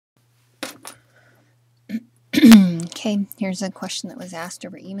Okay, here's a question that was asked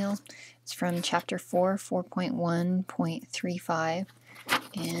over email. It's from Chapter 4, 4.1.35,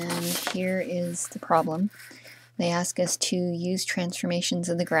 and here is the problem. They ask us to use transformations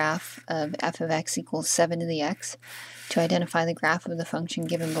of the graph of f of x equals 7 to the x to identify the graph of the function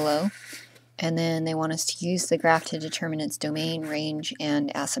given below, and then they want us to use the graph to determine its domain, range,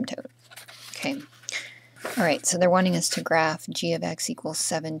 and asymptote. Okay. Alright, so they're wanting us to graph g of x equals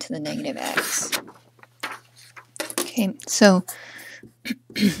 7 to the negative x. Okay, so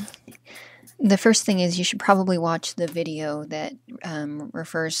the first thing is you should probably watch the video that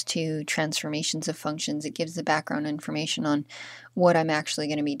refers to transformations of functions. It gives the background information on what I'm actually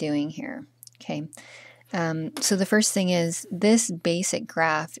going to be doing here. Okay, so the first thing is this basic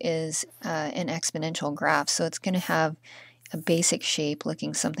graph is an exponential graph, so it's going to have a basic shape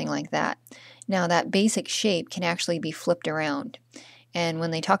looking something like that. Now that basic shape can actually be flipped around, and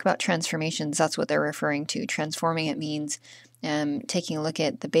when they talk about transformations, that's what they're referring to. Transforming it means taking a look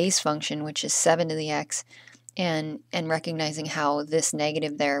at the base function, which is 7 to the x, and recognizing how this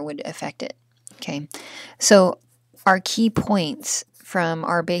negative there would affect it. Okay, so our key points from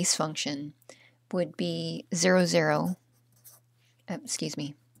our base function would be 0, 0,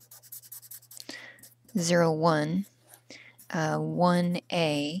 0, 1,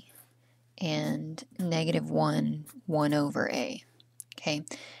 1a, and negative 1, 1 over a. Okay,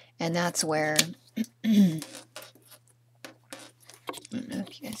 and that's where, I don't know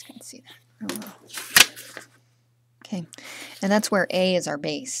if you guys can see that. Oh, well. Okay, and that's where a is our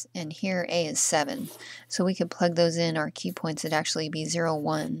base, and here a is 7. So we could plug those in. Our key points would actually be 0,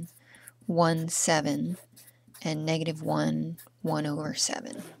 1, 1, 7, and negative 1, 1 over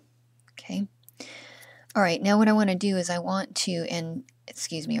 7. Okay. All right, now what I want to do is I want to, and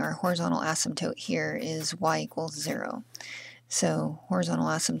excuse me, our horizontal asymptote here is y equals 0. So horizontal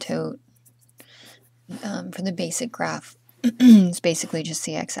asymptote for the basic graph is basically just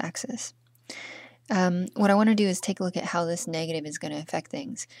the x-axis. What I want to do is take a look at how this negative is going to affect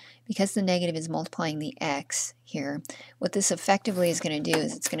things. Because the negative is multiplying the x here, what this effectively is going to do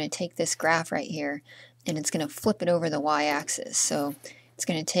is it's going to take this graph right here and it's going to flip it over the y-axis. So it's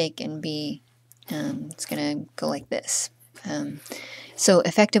going to take and be, it's going to go like this. So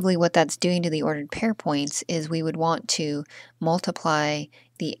effectively what that's doing to the ordered pair points is we would want to multiply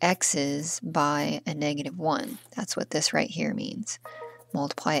the x's by a negative 1. That's what this right here means.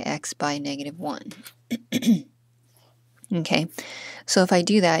 Multiply x by negative 1. Okay, so if I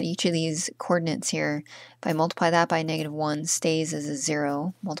do that, each of these coordinates here, if I multiply that by negative 1, stays as a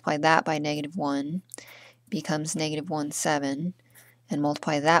 0. Multiply that by negative 1, becomes negative 1 7. And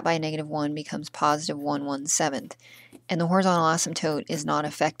multiply that by negative 1 becomes positive 1 1/7. And the horizontal asymptote is not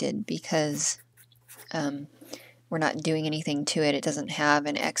affected because we're not doing anything to it. It doesn't have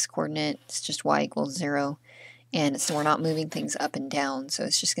an x coordinate. It's just y equals 0. And so we're not moving things up and down, so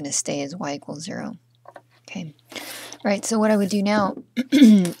it's just going to stay as y equals 0. Okay. All right, so what I would do now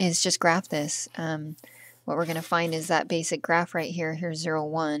is just graph this. What we're going to find is that basic graph right here. Here's 0,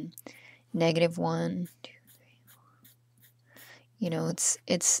 1, negative 1, 2, 3, 4. You know,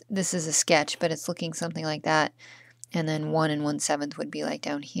 this is a sketch, but it's looking something like that. And then 1 and 1/7 would be like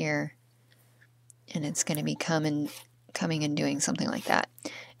down here. And it's going to be coming and doing something like that.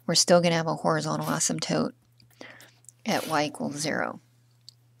 We're still going to have a horizontal asymptote at y equals 0.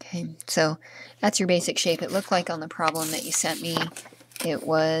 Okay, so that's your basic shape. It looked like on the problem that you sent me, it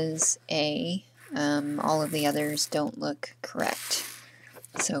was A. All of the others don't look correct.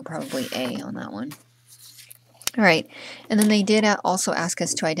 So probably A on that one. All right, and then they did also ask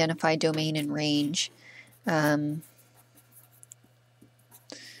us to identify domain and range.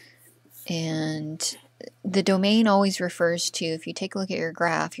 And the domain always refers to, if you take a look at your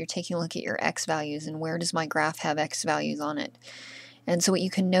graph, you're taking a look at your x values and where does my graph have x values on it. And so what you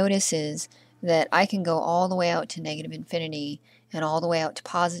can notice is that I can go all the way out to negative infinity and all the way out to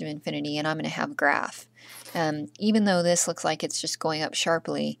positive infinity, and I'm going to have a graph. Even though this looks like it's just going up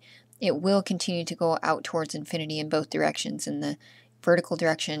sharply, it will continue to go out towards infinity in both directions, in the vertical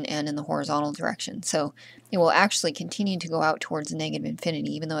direction and in the horizontal direction. So it will actually continue to go out towards negative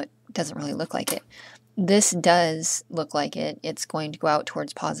infinity, even though it doesn't really look like it. This does look like it. It's going to go out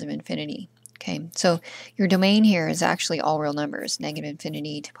towards positive infinity. Okay, so your domain here is actually all real numbers, negative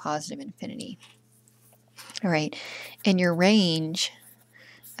infinity to positive infinity. All right, and your range,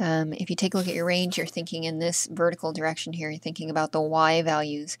 if you take a look at your range, you're thinking in this vertical direction here, you're thinking about the y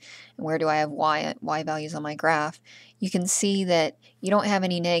values. And where do I have y values on my graph? You can see that you don't have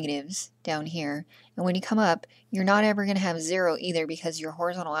any negatives down here. And when you come up, you're not ever going to have 0 either because your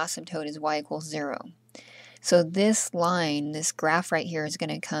horizontal asymptote is y equals 0. So this line, this graph right here, is going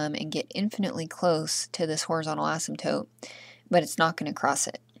to come and get infinitely close to this horizontal asymptote, but it's not going to cross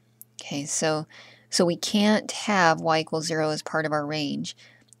it. Okay, so we can't have y equals 0 as part of our range,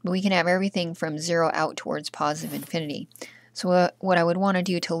 but we can have everything from 0 out towards positive infinity. So what I would want to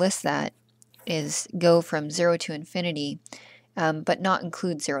do to list that is go from 0 to infinity, but not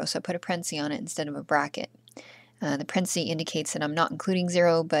include 0. So I put a parenthesis on it instead of a bracket. The parenthesis indicates that I'm not including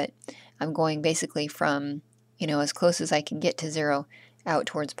 0, but I'm going basically from, as close as I can get to 0 out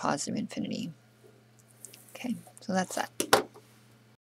towards positive infinity. Okay, so that's that.